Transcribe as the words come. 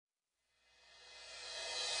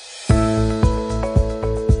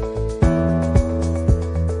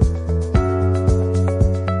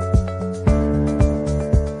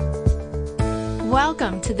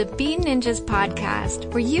to the Bean Ninjas podcast,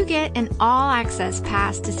 where you get an all-access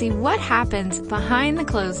pass to see what happens behind the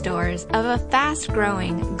closed doors of a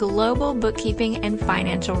fast-growing global bookkeeping and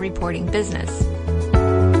financial reporting business.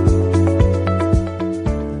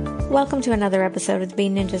 Welcome to another episode of the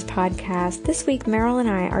Bean Ninjas podcast. This week, Meryl and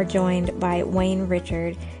I are joined by Wayne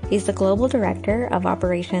Richard. He's the Global Director of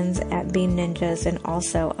Operations at Bean Ninjas and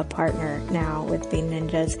also a partner now with Bean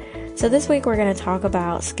Ninjas. So this week we're going to talk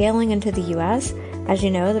about scaling into the U.S. As you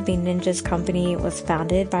know, the Bean Ninjas company was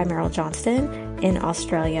founded by Meryl Johnston in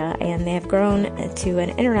Australia, and they have grown to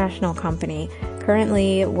an international company,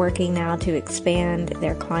 currently working now to expand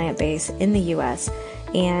their client base in the U.S.,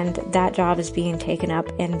 and that job is being taken up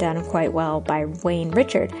and done quite well by Wayne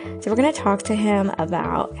Richard. So we're going to talk to him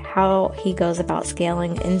about how he goes about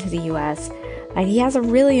scaling into the U.S., and he has a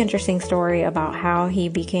really interesting story about how he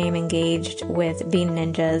became engaged with Bean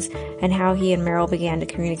Ninjas and how he and Meryl began to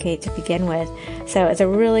communicate to begin with. So it's a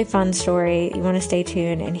really fun story. You want to stay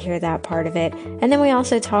tuned and hear that part of it. And then we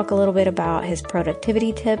also talk a little bit about his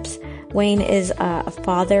productivity tips. Wayne is a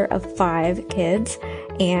father of 5 kids.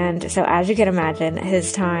 And so as you can imagine,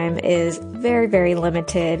 his time is very, very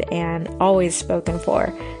limited and always spoken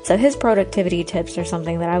for. So his productivity tips are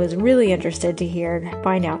something that I was really interested to hear and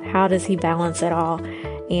find out how does he balance it all.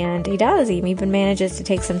 And he does. He even manages to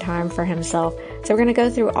take some time for himself. So we're going to go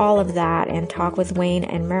through all of that and talk with Wayne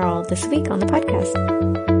and Meryl this week on the podcast.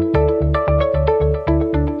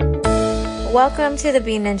 Welcome to the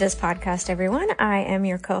Bean Ninjas podcast, everyone. I am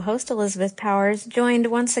your co-host, Elizabeth Powers, joined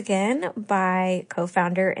once again by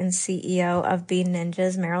co-founder and CEO of Bean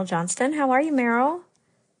Ninjas, Meryl Johnston. How are you, Meryl?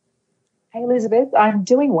 Hey, Elizabeth. I'm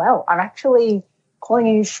doing well. I'm actually calling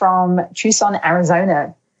you from Tucson,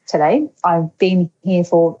 Arizona today. I've been here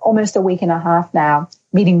for almost a week and a half now,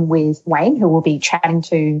 meeting with Wayne, who we'll be chatting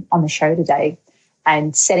to on the show today,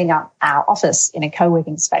 and setting up our office in a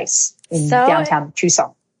co-working space in downtown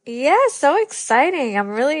Tucson. Yeah, so exciting.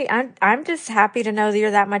 I'm just happy to know that you're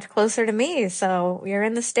that much closer to me. So you're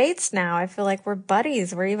in the States now. I feel like we're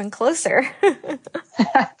buddies. We're even closer.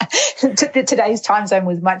 Today's time zone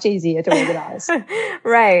was much easier to organize.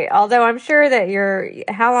 Right. Although I'm sure that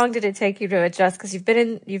how long did it take you to adjust? Because you've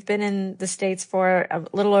been in the States for a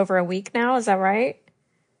little over a week now. Is that right?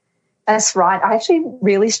 That's right. I actually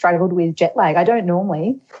really struggled with jet lag. I don't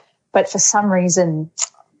normally, but for some reason,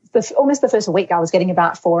 almost the first week, I was getting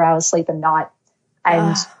about 4 hours sleep a night.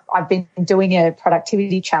 And I've been doing a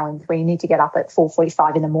productivity challenge where you need to get up at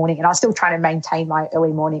 4:45 in the morning. And I'm still trying to maintain my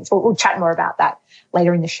early mornings. We'll chat more about that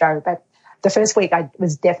later in the show. But the first week, I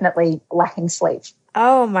was definitely lacking sleep.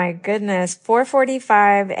 Oh, my goodness.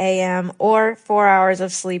 4:45 a.m. or 4 hours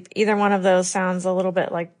of sleep. Either one of those sounds a little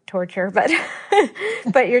bit like torture, but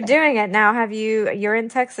but you're doing it now. You're in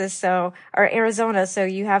Texas, or Arizona, so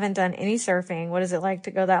you haven't done any surfing. What is it like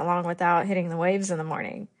to go that long without hitting the waves in the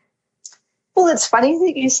morning? Well, it's funny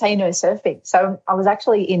that you say no surfing. So I was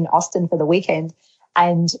actually in Austin for the weekend,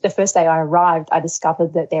 and the first day I arrived, I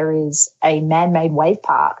discovered that there is a man-made wave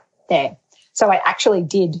park there. So I actually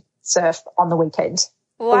did surf on the weekend.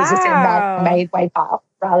 Wow. It was just a man-made wave park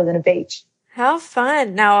rather than a beach. How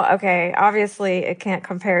fun. Now, okay, obviously it can't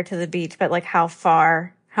compare to the beach, but like how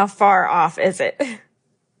far off is it?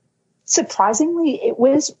 Surprisingly, it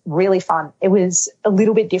was really fun. It was a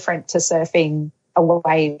little bit different to surfing a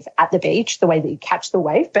wave at the beach, the way that you catch the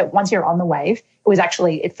wave. But once you're on the wave,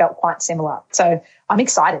 it felt quite similar. So I'm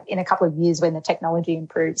excited. In a couple of years when the technology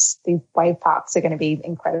improves, these wave parks are going to be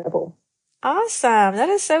incredible. Awesome. That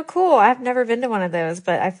is so cool. I've never been to one of those,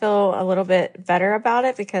 but I feel a little bit better about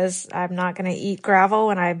it because I'm not going to eat gravel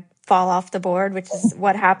when I fall off the board, which is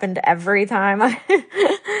what happened every time.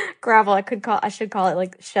 Gravel, I should call it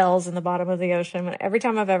like shells in the bottom of the ocean. Every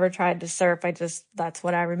time I've ever tried to surf, that's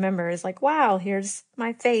what I remember is like, wow, here's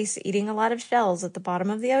my face eating a lot of shells at the bottom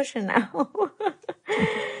of the ocean now.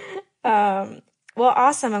 Well,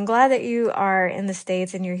 awesome. I'm glad that you are in the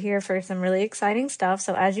States and you're here for some really exciting stuff.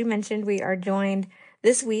 So as you mentioned, we are joined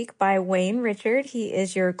this week by Wayne Richard. He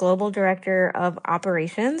is your Global Director of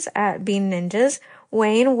Operations at Bean Ninjas.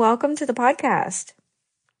 Wayne, welcome to the podcast.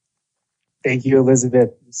 Thank you, Elizabeth.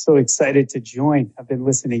 I'm so excited to join. I've been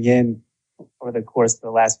listening in over the course of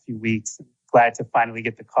the last few weeks. Glad to finally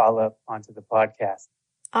get the call up onto the podcast.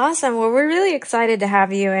 Awesome. Well, we're really excited to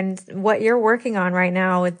have you, and what you're working on right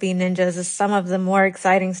now with Bean Ninjas is some of the more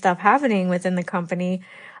exciting stuff happening within the company.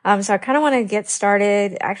 So I kind of want to get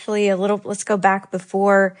started let's go back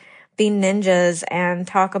before Bean Ninjas and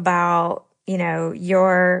talk about,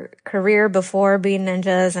 your career before Bean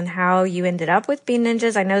Ninjas and how you ended up with Bean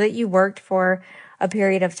Ninjas. I know that you worked for a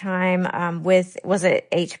period of time was it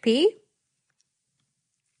HP?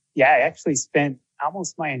 Yeah, I actually spent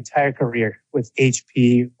almost my entire career with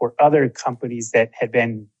HP or other companies that had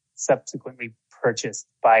been subsequently purchased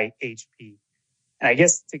by HP. And I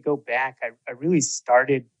guess to go back, I really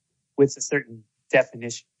started with a certain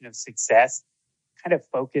definition of success, kind of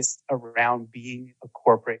focused around being a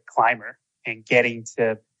corporate climber and getting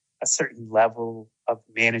to a certain level of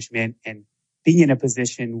management and being in a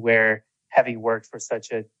position where, having worked for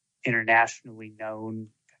such an internationally known,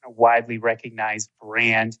 kind of widely recognized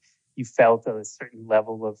brand, you felt a certain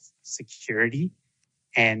level of security,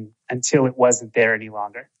 and until it wasn't there any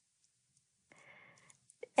longer.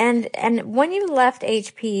 And when you left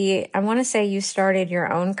HP, I want to say you started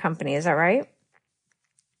your own company. Is that right?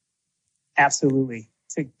 Absolutely.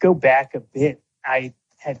 To go back a bit, I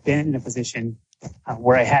had been in a position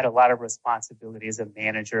where I had a lot of responsibility as a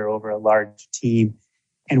manager over a large team.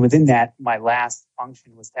 And within that, my last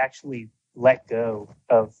function was to actually let go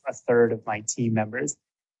of a third of my team members.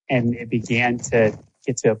 And it began to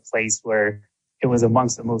get to a place where it was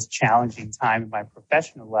amongst the most challenging time in my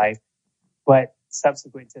professional life. But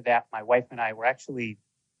subsequent to that, my wife and I were actually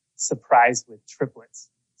surprised with triplets.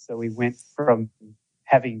 So we went from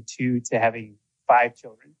having 2 to having 5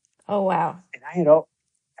 children. Oh, wow. And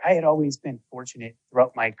I had always been fortunate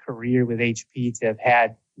throughout my career with HP to have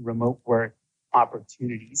had remote work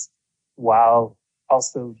opportunities while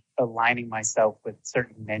also aligning myself with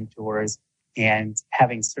certain mentors and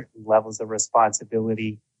having certain levels of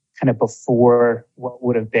responsibility kind of before what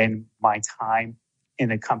would have been my time in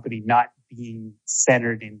the company, not being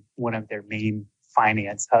centered in one of their main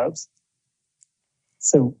finance hubs.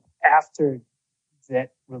 So after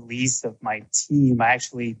that release of my team, I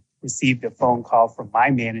actually received a phone call from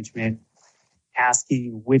my management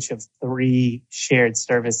asking which of 3 shared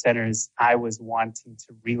service centers I was wanting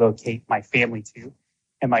to relocate my family to.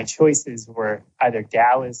 And my choices were either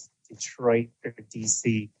Dallas, Detroit, or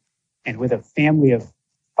DC. And with a family of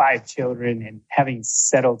 5 children and having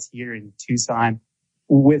settled here in Tucson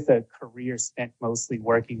with a career spent mostly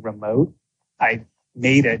working remote, I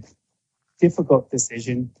made a difficult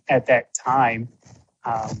decision at that time,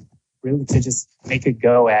 really to just make a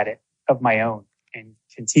go at it of my own and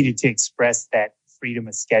continue to express that freedom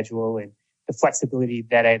of schedule and the flexibility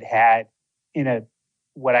that I'd had in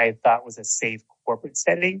what I thought was a safe corporate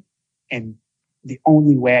setting. And the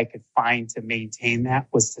only way I could find to maintain that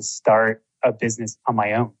was to start a business on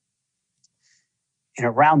my own. And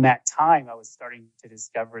around that time, I was starting to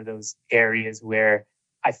discover those areas where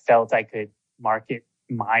I felt I could market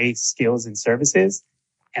my skills and services.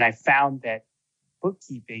 And I found that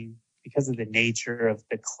bookkeeping, because of the nature of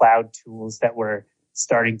the cloud tools that were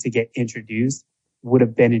starting to get introduced, would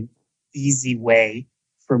have been an easy way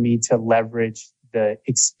for me to leverage the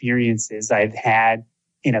experiences I've had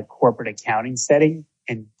in a corporate accounting setting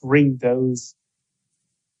and bring those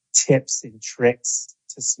tips and tricks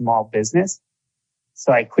to small business.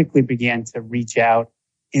 So I quickly began to reach out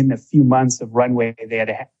in the few months of runway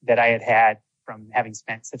that I had had from having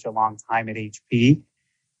spent such a long time at HP,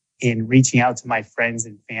 in reaching out to my friends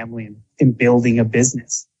and family and building a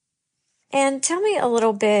business. And tell me a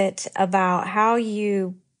little bit about how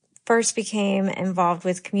you first became involved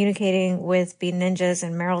with communicating with Bean Ninjas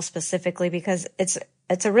and Meryl specifically, because it's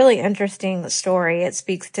a really interesting story. It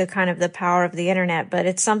speaks to kind of the power of the internet, but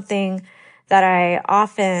it's something that I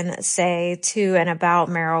often say to and about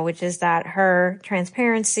Meryl, which is that her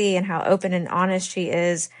transparency and how open and honest she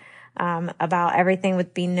is about everything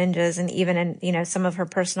with Bean Ninjas, and even in, some of her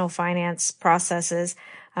personal finance processes,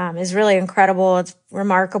 is really incredible. It's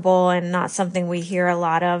remarkable and not something we hear a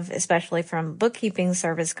lot of, especially from bookkeeping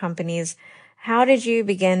service companies. How did you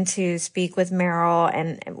begin to speak with Meryl,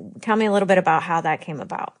 and tell me a little bit about how that came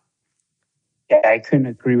about? Yeah, I couldn't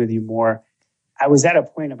agree with you more. I was at a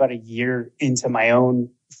point about a year into my own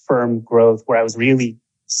firm growth where I was really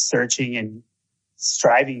searching and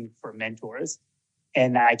striving for mentors.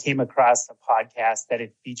 And I came across a podcast that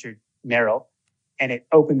had featured Meryl, and it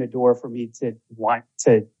opened the door for me to want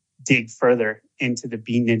to dig further into the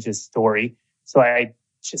Bean Ninjas story. So I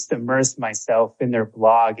just immersed myself in their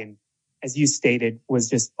blog, and as you stated, was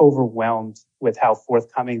just overwhelmed with how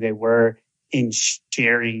forthcoming they were in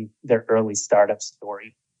sharing their early startup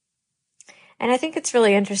story. And I think it's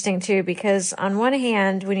really interesting too, because on one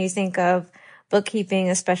hand, when you think of bookkeeping,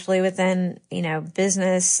 especially within,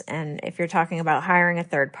 business, and if you're talking about hiring a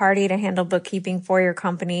third party to handle bookkeeping for your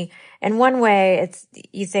company, in one way,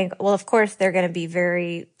 you think, well, of course, they're going to be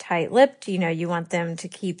very tight-lipped. You want them to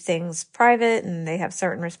keep things private, and they have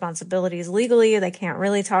certain responsibilities legally. They can't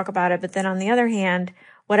really talk about it. But then on the other hand,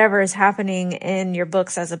 whatever is happening in your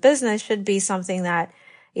books as a business should be something that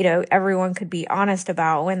everyone could be honest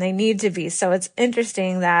about when they need to be. So it's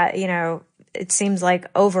interesting that, it seems like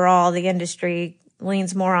overall the industry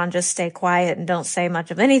leans more on just stay quiet and don't say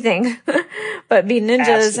much of anything. But Bean Ninjas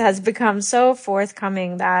Absolutely. has become so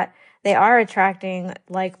forthcoming that they are attracting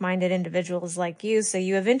like-minded individuals like you. So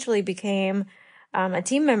you eventually became a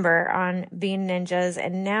team member on Bean Ninjas,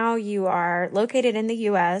 and now you are located in the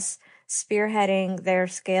U.S., spearheading their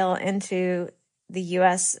scale into the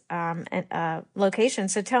U.S. Location.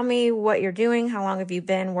 So tell me what you're doing. How long have you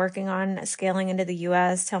been working on scaling into the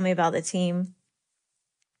U.S.? Tell me about the team.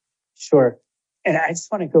 Sure. And I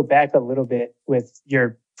just want to go back a little bit with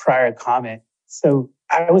your prior comment. So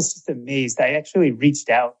I was just amazed. I actually reached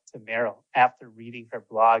out to Meryl after reading her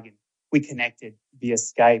blog, and we connected via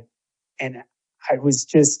Skype. And I was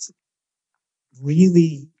just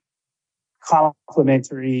really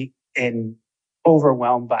complimentary and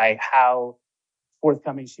overwhelmed by how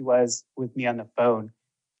forthcoming she was with me on the phone.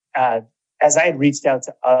 As I had reached out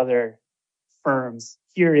to other firms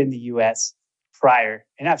here in the US prior,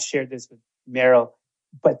 and I've shared this with Meryl,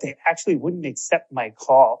 but they actually wouldn't accept my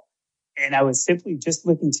call. And I was simply just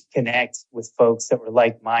looking to connect with folks that were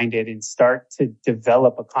like-minded and start to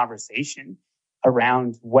develop a conversation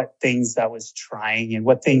around what things I was trying and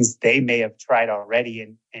what things they may have tried already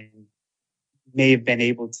and may have been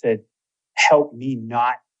able to help me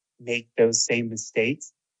not make those same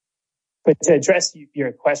mistakes. But to address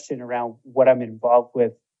your question around what I'm involved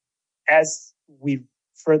with, as we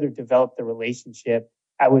further developed the relationship,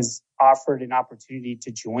 I was offered an opportunity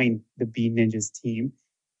to join the Bean Ninjas team.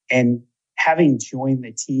 And having joined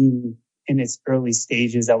the team in its early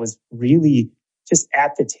stages, I was really just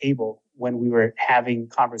at the table when we were having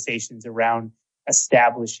conversations around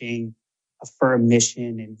establishing a firm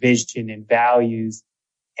mission and vision and values,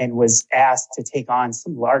 and was asked to take on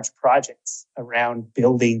some large projects around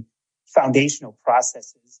building foundational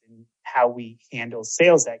processes and how we handle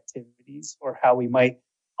sales activities or how we might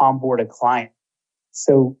onboard a client.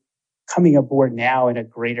 So coming aboard now in a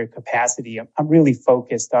greater capacity, I'm really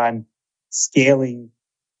focused on scaling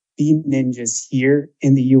Bean Ninjas here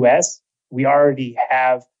in the US. We already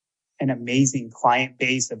have an amazing client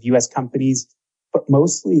base of US companies, but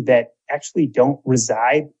mostly that actually don't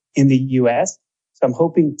reside in the US. So I'm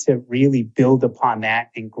hoping to really build upon that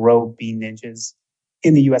and grow Bean Ninjas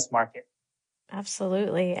in the US market.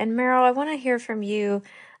 Absolutely. And Meryl, I want to hear from you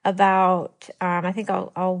about, I think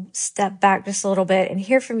I'll step back just a little bit and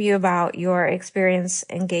hear from you about your experience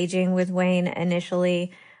engaging with Wayne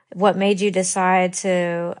initially. What made you decide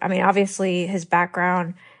to, obviously his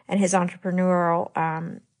background and his entrepreneurial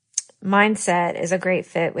mindset is a great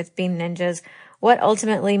fit with Bean Ninjas. What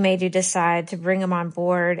ultimately made you decide to bring him on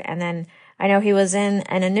board? And then I know he was in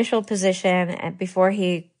an initial position before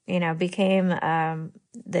he, became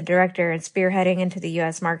the director and spearheading into the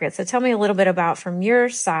U.S. market. So tell me a little bit about from your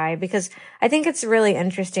side, because I think it's really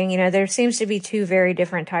interesting. There seems to be two very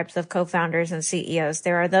different types of co-founders and CEOs.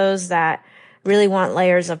 There are those that really want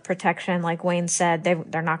layers of protection. Like Wayne said,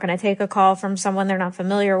 they're not going to take a call from someone they're not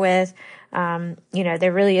familiar with.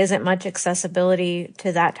 There really isn't much accessibility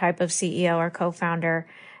to that type of CEO or co-founder.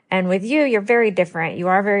 And with you, you're very different. You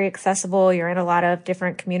are very accessible. You're in a lot of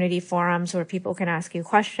different community forums where people can ask you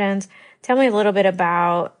questions. Tell me a little bit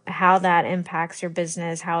about how that impacts your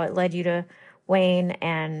business, how it led you to Wayne,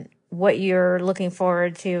 and what you're looking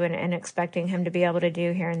forward to and expecting him to be able to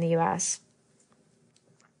do here in the U.S.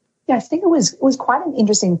 Yeah, I think it was quite an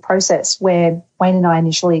interesting process where Wayne and I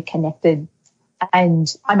initially connected,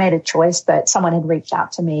 and I made a choice that someone had reached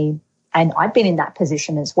out to me. And I'd been in that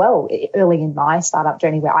position as well early in my startup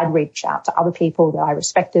journey, where I'd reach out to other people that I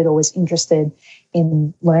respected or was interested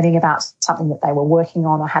in learning about something that they were working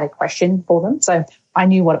on or had a question for them. So I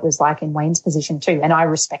knew what it was like in Wayne's position too. And I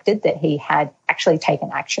respected that he had actually taken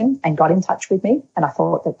action and got in touch with me. And I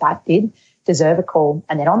thought that did deserve a call.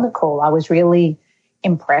 And then on the call, I was really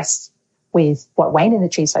impressed with what Wayne had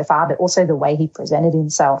achieved so far, but also the way he presented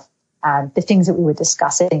himself, the things that we were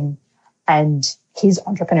discussing, and his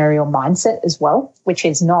entrepreneurial mindset as well, which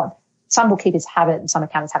is not, some bookkeepers have it and some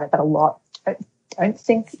accountants have it, but a lot don't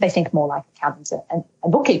think. They think more like accountants and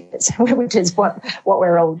bookkeepers, which is what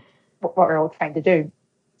we're all trained to do.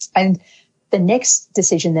 And the next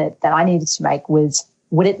decision that I needed to make was,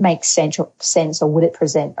 would it make sense or would it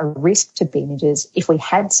present a risk to Bean Ninjas if we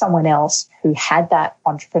had someone else who had that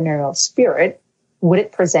entrepreneurial spirit? Would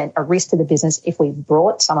it present a risk to the business if we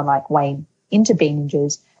brought someone like Wayne into Bean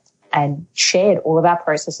Ninjas and shared all of our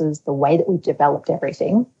processes, the way that we developed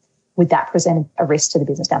everything? Would that present a risk to the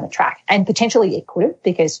business down the track? And potentially it could have,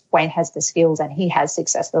 because Wayne has the skills and he has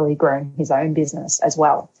successfully grown his own business as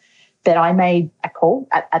well. But I made a call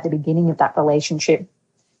at the beginning of that relationship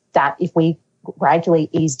that if we gradually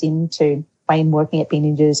eased into Wayne working at Bean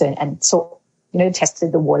Ninjas and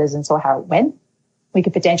tested the waters and saw how it went, we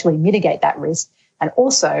could potentially mitigate that risk. And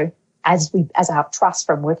also, as our trust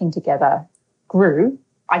from working together grew,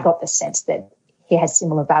 I got the sense that he has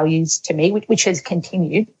similar values to me, which has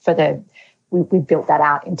continued we've built that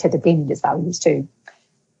out into the Bean Ninjas values too.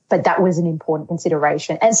 But that was an important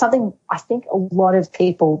consideration and something I think a lot of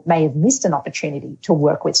people may have missed an opportunity to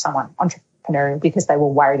work with someone entrepreneurial because they were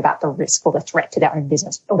worried about the risk or the threat to their own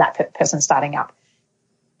business or that person starting up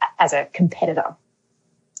as a competitor.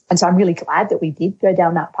 And so I'm really glad that we did go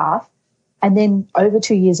down that path. And then over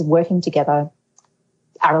 2 years of working together,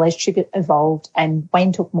 our relationship evolved and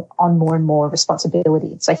Wayne took on more and more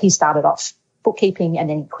responsibility. So he started off bookkeeping and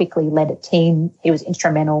then he quickly led a team. He was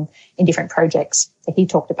instrumental in different projects that he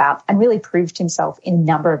talked about and really proved himself in a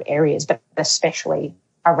number of areas, but especially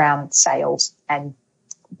around sales and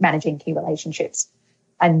managing key relationships.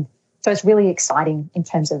 And so it's really exciting in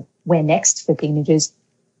terms of where next for Bean Ninjas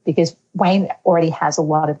because Wayne already has a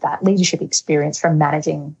lot of that leadership experience from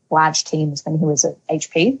managing large teams when he was at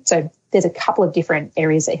HP. So there's a couple of different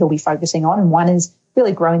areas that he'll be focusing on. And one is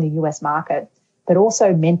really growing the US market, but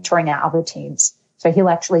also mentoring our other teams. So he'll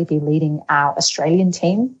actually be leading our Australian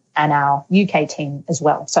team and our UK team as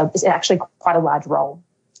well. So it's actually quite a large role.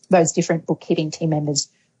 Those different bookkeeping team members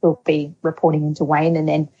will be reporting into Wayne. And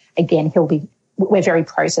then again, we're very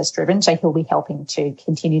process driven. So he'll be helping to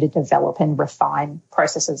continue to develop and refine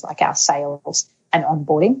processes like our sales and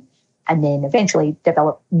onboarding, and then eventually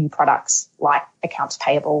develop new products like accounts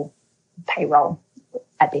payable, payroll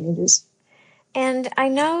at Bean Ninjas. And I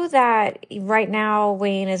know that right now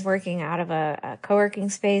Wayne is working out of a co-working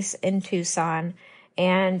space in Tucson,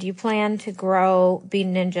 and you plan to grow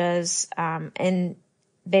Bean Ninjas in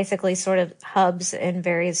basically sort of hubs in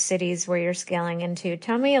various cities where you're scaling into.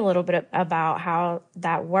 Tell me a little bit about how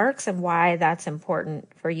that works and why that's important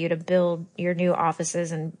for you to build your new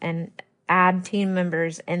offices and add team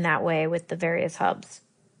members in that way with the various hubs.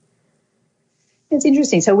 It's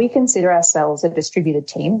interesting. So we consider ourselves a distributed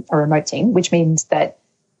team, a remote team, which means that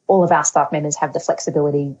all of our staff members have the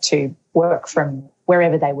flexibility to work from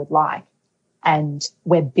wherever they would like. And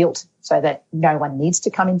we're built so that no one needs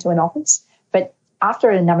to come into an office. But after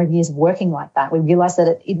a number of years of working like that, we realized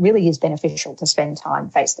that it really is beneficial to spend time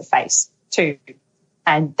face to face too.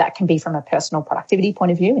 And that can be from a personal productivity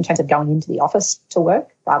point of view in terms of going into the office to work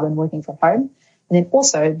rather than working from home. And then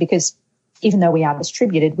also because even though we are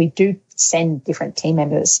distributed, we do send different team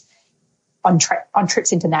members on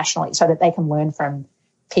trips internationally so that they can learn from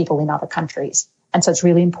people in other countries. And so it's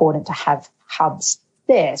really important to have hubs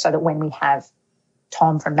there so that when we have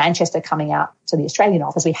Tom from Manchester coming out to the Australian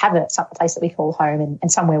office, we have a place that we call home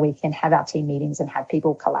and somewhere we can have our team meetings and have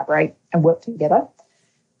people collaborate and work together.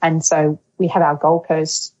 And so we have our Gold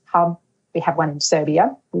Coast hub. We have one in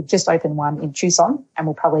Serbia. We've just opened one in Tucson, and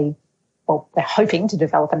we're hoping to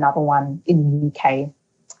develop another one in the UK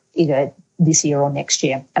either this year or next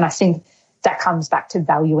year. And I think that comes back to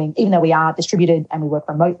valuing, even though we are distributed and we work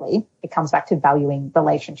remotely, it comes back to valuing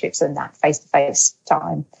relationships and that face-to-face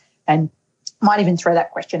time. And might even throw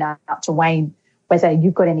that question out to Wayne, whether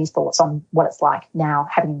you've got any thoughts on what it's like now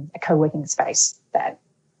having a co-working space that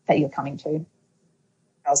you're coming to.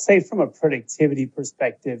 I'll say from a productivity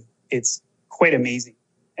perspective, it's quite amazing.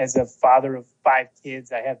 As a father of 5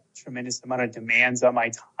 kids, I have a tremendous amount of demands on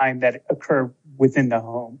my time that occur within the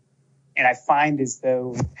home. And I find as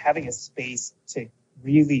though having a space to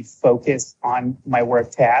really focus on my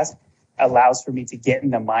work task allows for me to get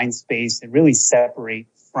in the mind space and really separate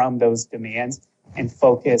from those demands and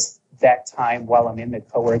focus that time while I'm in the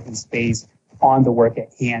co-working space on the work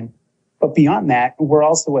at hand. But beyond that, we're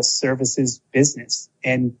also a services business,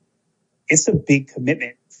 and it's a big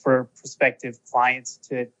commitment for prospective clients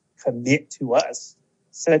to commit to us,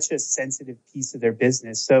 such a sensitive piece of their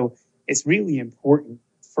business. So it's really important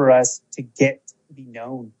for us to get to be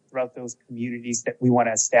known throughout those communities that we want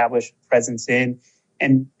to establish a presence in.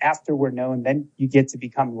 And after we're known, then you get to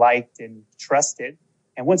become liked and trusted.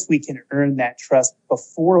 And once we can earn that trust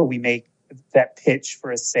before we make that pitch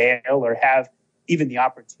for a sale or have even the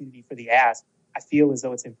opportunity for the ask, I feel as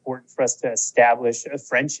though it's important for us to establish a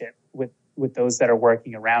friendship with those that are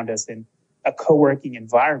working around us in a co-working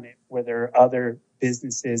environment where there are other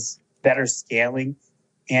businesses that are scaling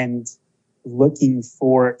and looking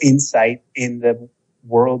for insight in the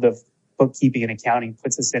world of bookkeeping and accounting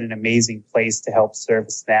puts us in an amazing place to help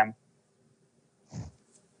service them.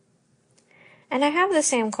 And I have the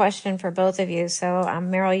same question for both of you. So,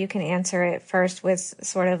 Meryl, you can answer it first with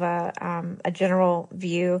sort of a general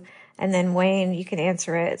view. And then Wayne, you can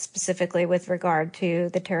answer it specifically with regard to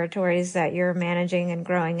the territories that you're managing and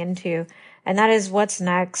growing into. And that is, what's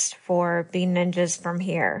next for Bean Ninjas from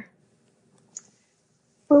here?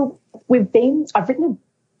 Well, I've written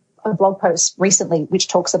a blog post recently which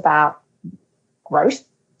talks about growth,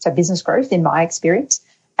 so business growth in my experience.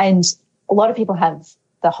 And a lot of people have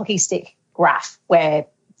the hockey stick graph where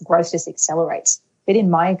growth just accelerates. But in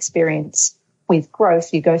my experience with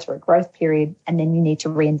growth, you go through a growth period and then you need to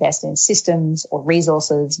reinvest in systems or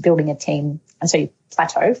resources, building a team. And so you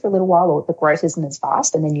plateau for a little while, or the growth isn't as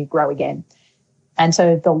fast, and then you grow again. And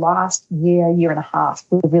so the last year and a half,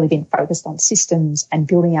 we've really been focused on systems and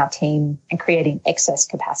building our team and creating excess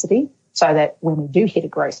capacity so that when we do hit a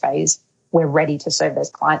growth phase, we're ready to serve those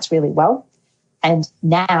clients really well. And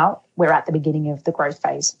now we're at the beginning of the growth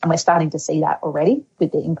phase, and we're starting to see that already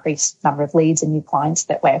with the increased number of leads and new clients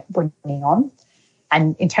that we're bringing on.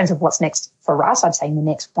 And in terms of what's next for us, I'd say in the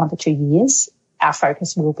next 1 to 2 years, our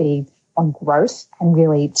focus will be on growth and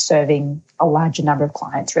really serving a larger number of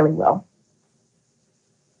clients really well.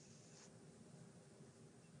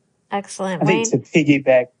 Excellent. I think to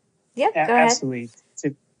piggyback, go ahead. Absolutely.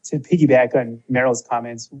 To piggyback on Meryl's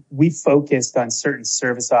comments, we focused on certain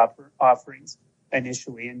service offerings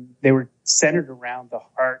initially, and they were centered around the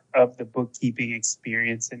heart of the bookkeeping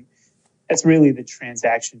experience. And that's really the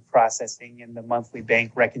transaction processing and the monthly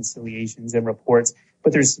bank reconciliations and reports.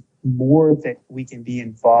 But there's more that we can be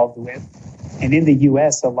involved with. And in the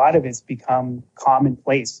US, a lot of it's become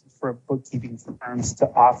commonplace for bookkeeping firms to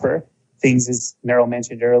offer things, as Meryl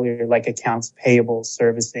mentioned earlier, like accounts payable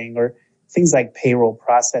servicing or things like payroll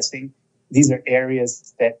processing. These are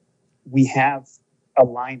areas that we have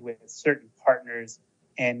aligned with certain partners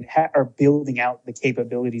and are building out the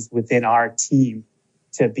capabilities within our team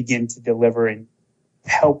to begin to deliver and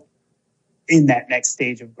help in that next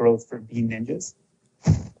stage of growth for Bean Ninjas.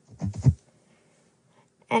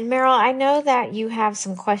 And Meryl, I know that you have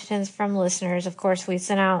some questions from listeners. Of course, we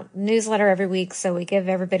send out newsletter every week, so we give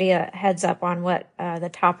everybody a heads up on what the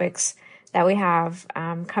topics that we have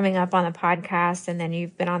coming up on the podcast. And then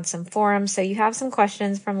you've been on some forums, so you have some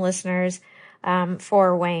questions from listeners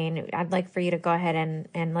for Wayne. I'd like for you to go ahead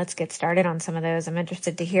and let's get started on some of those. I'm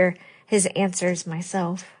interested to hear his answers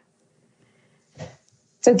myself.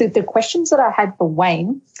 So the questions that I had for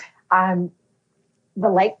Wayne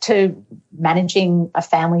relate to managing a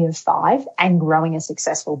family of 5 and growing a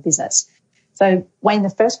successful business. So Wayne, the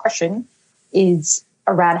first question is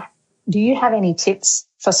around, do you have any tips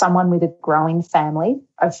for someone with a growing family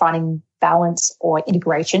of finding balance or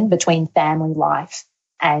integration between family life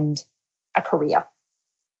and a career?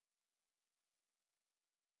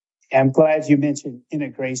 I'm glad you mentioned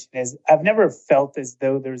integration, as I've never felt as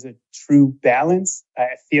though there's a true balance.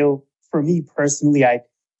 I feel for me personally, I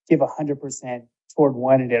give 100% toward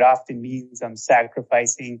one, and it often means I'm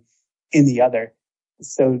sacrificing in the other.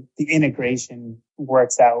 So the integration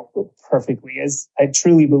works out perfectly, as I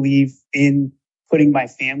truly believe in putting my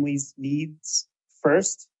family's needs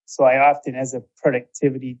first. So I often, as a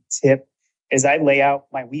productivity tip, as I lay out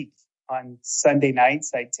my week on Sunday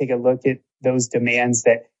nights, I take a look at those demands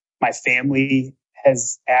that my family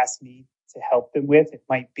has asked me to help them with. It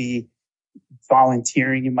might be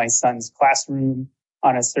volunteering in my son's classroom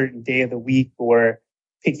on a certain day of the week, or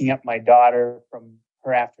picking up my daughter from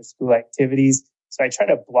her after school activities. So I try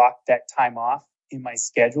to block that time off in my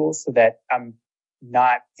schedule so that I'm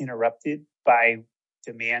not interrupted by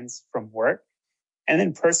demands from work. And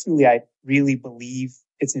then personally, I really believe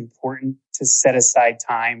it's important to set aside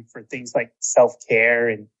time for things like self-care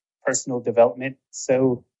and personal development.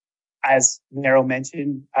 So as Meryl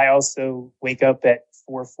mentioned, I also wake up at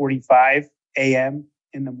 4:45 a.m.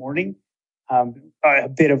 in the morning. A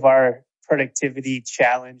bit of our productivity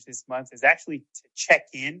challenge this month is actually to check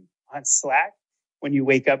in on Slack when you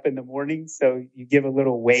wake up in the morning. So you give a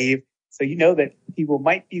little wave, so you know that people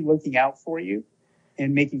might be looking out for you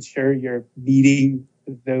and making sure you're meeting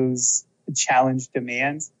those challenge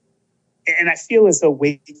demands. And I feel as though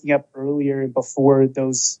waking up earlier before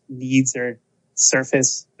those needs are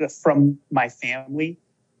surface from my family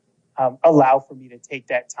allow for me to take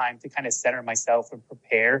that time to kind of center myself and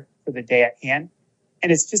prepare for the day at hand.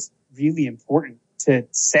 And it's just really important to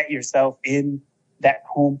set yourself in that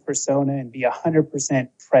home persona and be 100%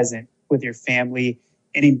 present with your family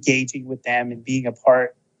and engaging with them and being a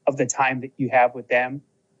part of the time that you have with them.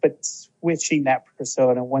 But switching that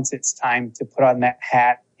persona once it's time to put on that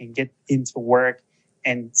hat and get into work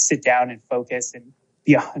and sit down and focus and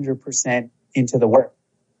be 100% into the work.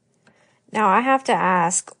 Now, I have to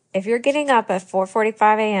ask, if you're getting up at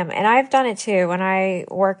 4:45 a.m., and I've done it too when I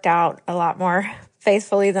worked out a lot more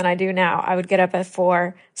faithfully than I do now. I would get up at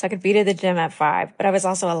 4 so I could be to the gym at 5, but I was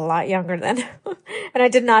also a lot younger then. And I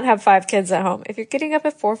did not have 5 kids at home. If you're getting up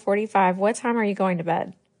at 4:45, what time are you going to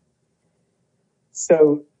bed?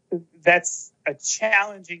 So that's a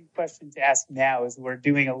challenging question to ask now, as we're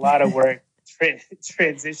doing a lot of work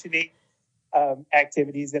transitioning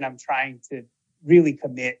activities, and I'm trying to really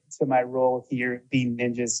commit to my role here at Bean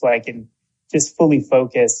Ninjas so I can just fully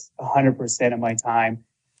focus 100% of my time.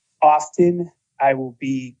 Often I will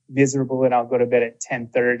be miserable and I'll go to bed at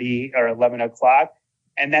 10:30 or 11 o'clock.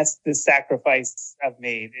 And that's the sacrifice I've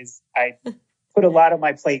made, is I put a lot on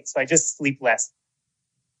my plate, so I just sleep less.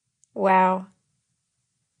 Wow.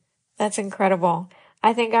 That's incredible.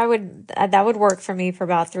 I think that would work for me for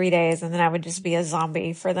about 3 days, and then I would just be a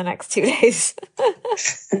zombie for the next 2 days.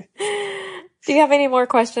 Do you have any more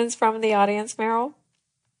questions from the audience, Meryl?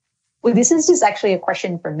 Well, this is just actually a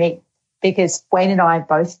question from me, because Wayne and I have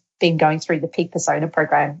both been going through the Peak Persona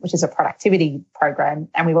program, which is a productivity program.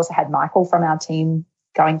 And we've also had Michael from our team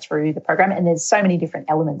going through the program. And there's so many different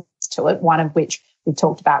elements to it, one of which we've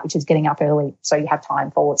talked about, which is getting up early so you have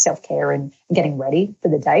time for self-care and getting ready for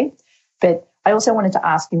the day. But I also wanted to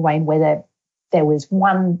ask you, Wayne, whether there was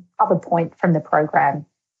one other point from the program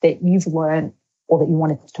that you've learned or that you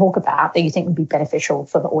wanted to talk about that you think would be beneficial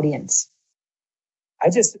for the audience.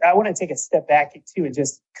 I want to take a step back too and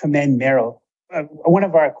just commend Meryl. One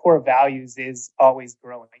of our core values is always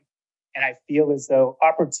growing. And I feel as though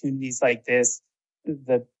opportunities like this,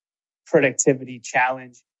 the productivity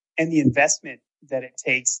challenge and the investment that it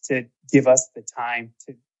takes to give us the time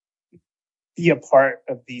to be a part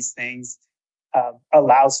of these things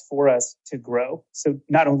allows for us to grow. So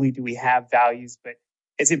not only do we have values, but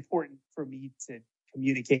it's important for me to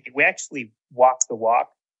communicate. We actually walk the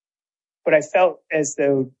walk. But I felt as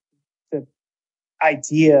though the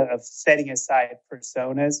idea of setting aside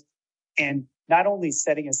personas, and not only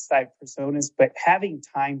setting aside personas, but having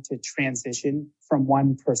time to transition from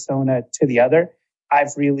one persona to the other,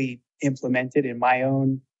 I've really implemented in my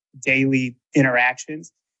own daily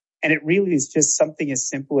interactions. And it really is just something as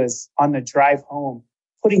simple as on the drive home,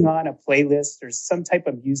 putting on a playlist or some type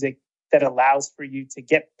of music that allows for you to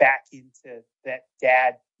get back into that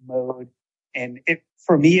dad mode. And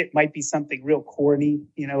for me, it might be something real corny,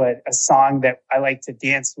 a song that I like to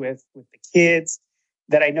dance with the kids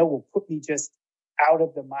that I know will put me just out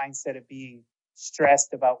of the mindset of being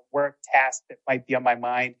stressed about work tasks that might be on my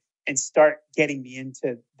mind and start getting me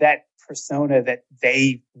into that persona that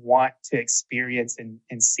they want to experience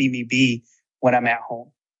and see me be when I'm at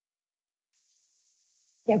home.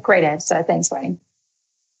 Yeah, great answer. Thanks, Wayne.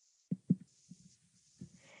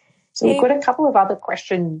 So we've got a couple of other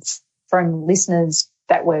questions from listeners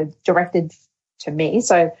that were directed to me.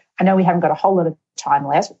 So I know we haven't got a whole lot of time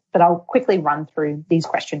left, but I'll quickly run through these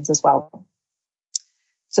questions as well.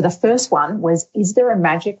 So the first one was, is there a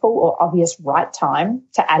magical or obvious right time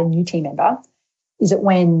to add a new team member? Is it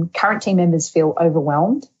when current team members feel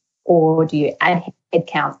overwhelmed, or do you add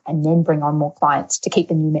headcount and then bring on more clients to keep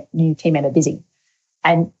the new team member busy?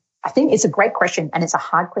 And I think it's a great question, and it's a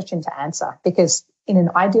hard question to answer, because in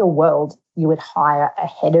an ideal world, you would hire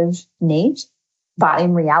ahead of need. But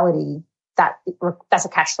in reality, that's a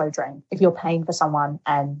cash flow drain. If you're paying for someone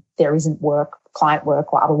and there isn't client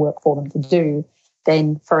work or other work for them to do,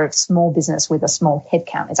 then for a small business with a small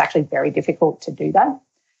headcount, it's actually very difficult to do that.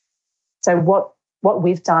 So what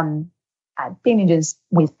we've done at Bean Ninjas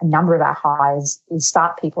with a number of our hires is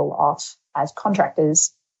start people off as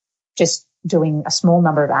contractors, just doing a small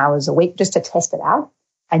number of hours a week just to test it out,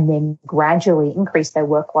 and then gradually increase their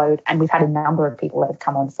workload. And we've had a number of people that have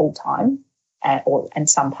come on full-time and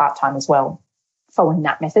some part-time as well following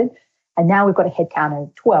that method. And now we've got a headcount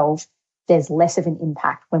of 12. There's less of an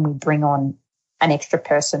impact when we bring on an extra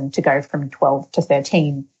person to go from 12 to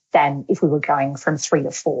 13 than if we were going from 3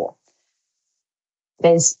 to 4.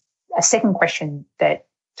 There's a second question that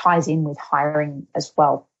ties in with hiring as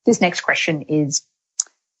well. This next question is,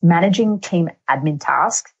 managing team admin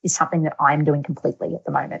tasks is something that I'm doing completely at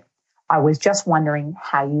the moment. I was just wondering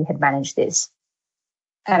how you had managed this.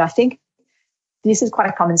 And I think this is quite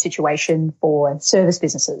a common situation for service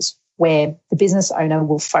businesses, where the business owner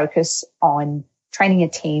will focus on training a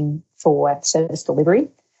team for service delivery,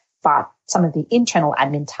 but some of the internal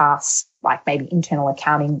admin tasks, like maybe internal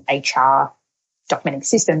accounting, HR, documenting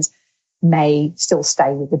systems, may still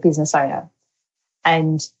stay with the business owner.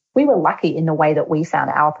 And we were lucky in the way that we found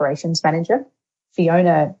our operations manager.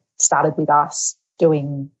 Fiona started with us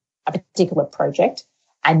doing a particular project,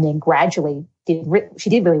 and then gradually she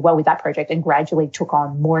did really well with that project and gradually took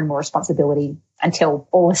on more and more responsibility until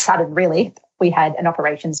all of a sudden, really, we had an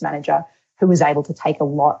operations manager who was able to take a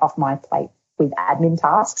lot off my plate with admin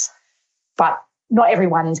tasks. But not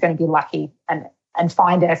everyone is going to be lucky and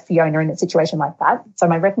find a Fiona in a situation like that. So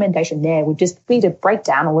my recommendation there would just be to break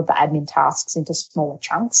down all of the admin tasks into smaller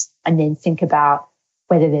chunks and then think about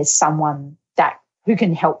whether there's someone who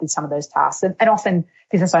can help with some of those tasks. And often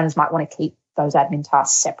business owners might want to keep those admin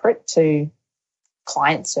tasks separate to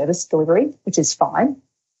client service delivery, which is fine.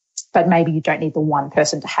 But maybe you don't need the one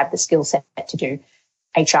person to have the skill set to do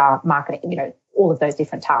HR, marketing, all of those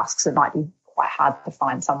different tasks. It might be quite hard to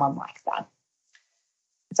find someone like that.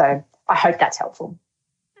 So I hope that's helpful.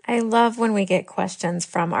 I love when we get questions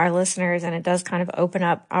from our listeners, and it does kind of open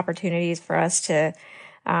up opportunities for us to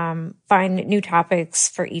find new topics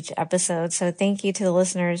for each episode. So thank you to the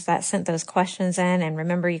listeners that sent those questions in. And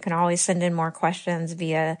remember, you can always send in more questions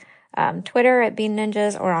via Twitter at Bean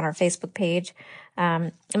Ninjas or on our Facebook page.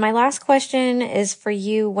 And my last question is for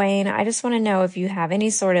you, Wayne. I just want to know if you have any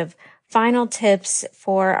sort of final tips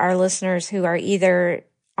for our listeners who are either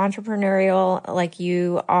entrepreneurial like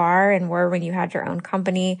you are and were when you had your own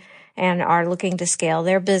company and are looking to scale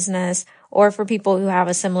their business, or for people who have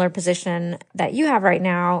a similar position that you have right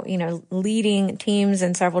now, leading teams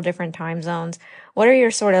in several different time zones. What are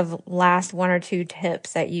your sort of last one or two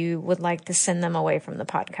tips that you would like to send them away from the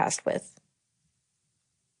podcast with?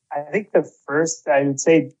 I think the first, I would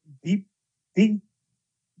say, be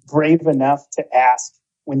brave enough to ask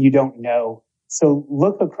when you don't know. So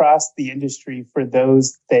look across the industry for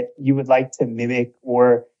those that you would like to mimic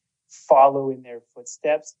or follow in their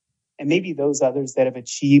footsteps. And maybe those others that have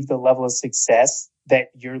achieved the level of success that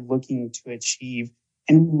you're looking to achieve,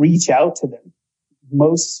 and reach out to them.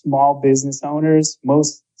 Most small business owners,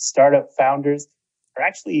 most startup founders are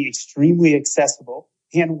actually extremely accessible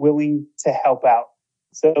and willing to help out.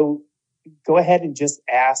 So go ahead and just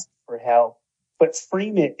ask for help, but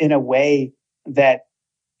frame it in a way that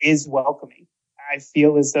is welcoming. I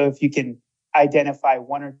feel as though if you can identify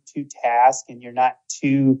one or two tasks and you're not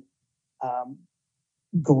too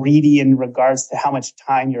greedy in regards to how much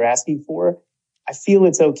time you're asking for, I feel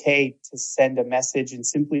it's okay to send a message and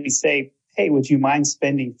simply say, hey, would you mind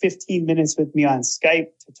spending 15 minutes with me on Skype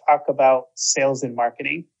to talk about sales and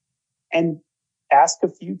marketing? And ask a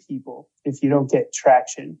few people if you don't get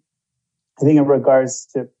traction. I think in regards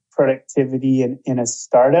to productivity in a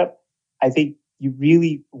startup, I think you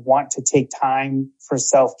really want to take time for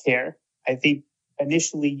self-care. I think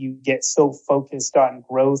initially you get so focused on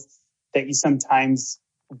growth that you sometimes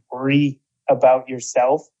worry about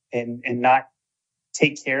yourself and not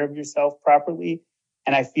take care of yourself properly.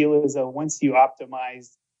 And I feel as though once you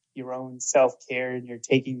optimize your own self-care and you're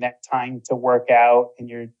taking that time to work out and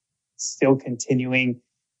you're still continuing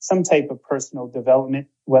some type of personal development,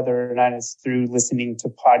 whether or not it's through listening to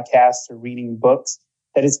podcasts or reading books,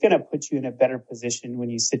 that it's going to put you in a better position when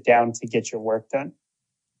you sit down to get your work done.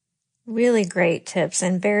 Really great tips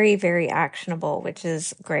and very, very actionable, which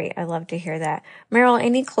is great. I love to hear that. Meryl,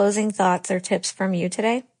 any closing thoughts or tips from you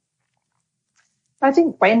today? I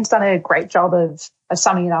think Wayne's done a great job of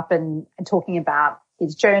summing it up and talking about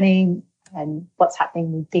his journey and what's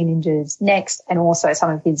happening with Bean Ninjas next, and also some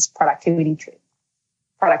of his productivity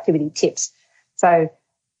tips. So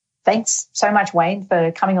thanks so much, Wayne,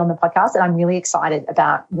 for coming on the podcast. And I'm really excited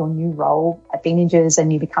about your new role at Bean Ninjas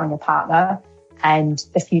and you becoming a partner and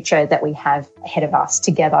the future that we have ahead of us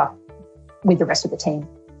together with the rest of the team.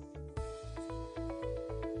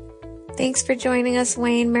 Thanks for joining us,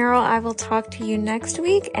 Wayne. Meryl, I will talk to you next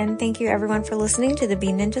week. And thank you, everyone, for listening to the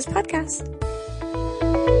Bean Ninjas podcast.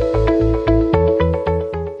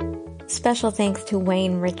 Special thanks to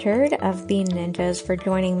Wayne Richard of Bean Ninjas for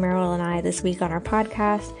joining Meryl and I this week on our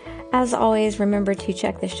podcast. As always, remember to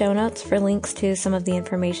check the show notes for links to some of the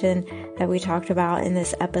information that we talked about in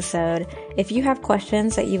this episode. If you have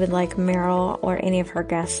questions that you would like Meryl or any of her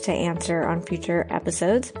guests to answer on future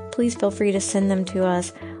episodes, please feel free to send them to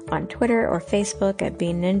us on Twitter or Facebook at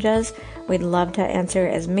Bean Ninjas. We'd love to answer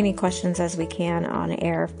as many questions as we can on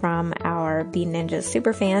air from our Bean Ninjas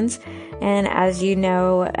superfans. And as you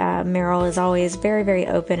know, Meryl is always very, very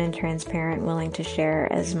open and transparent, willing to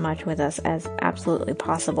share as much with us as absolutely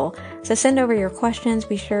possible. So send over your questions.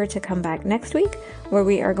 Be sure to come back next week where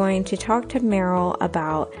we are going to talk to Meryl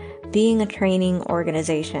about being a training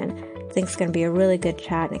organization. I think it's going to be a really good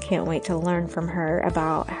chat, and I can't wait to learn from her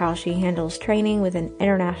about how she handles training with an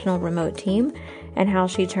international remote team and how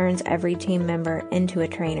she turns every team member into a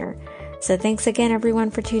trainer. So thanks again,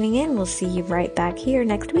 everyone, for tuning in. We'll see you right back here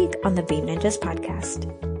next week on the Bean Ninjas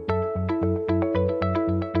podcast.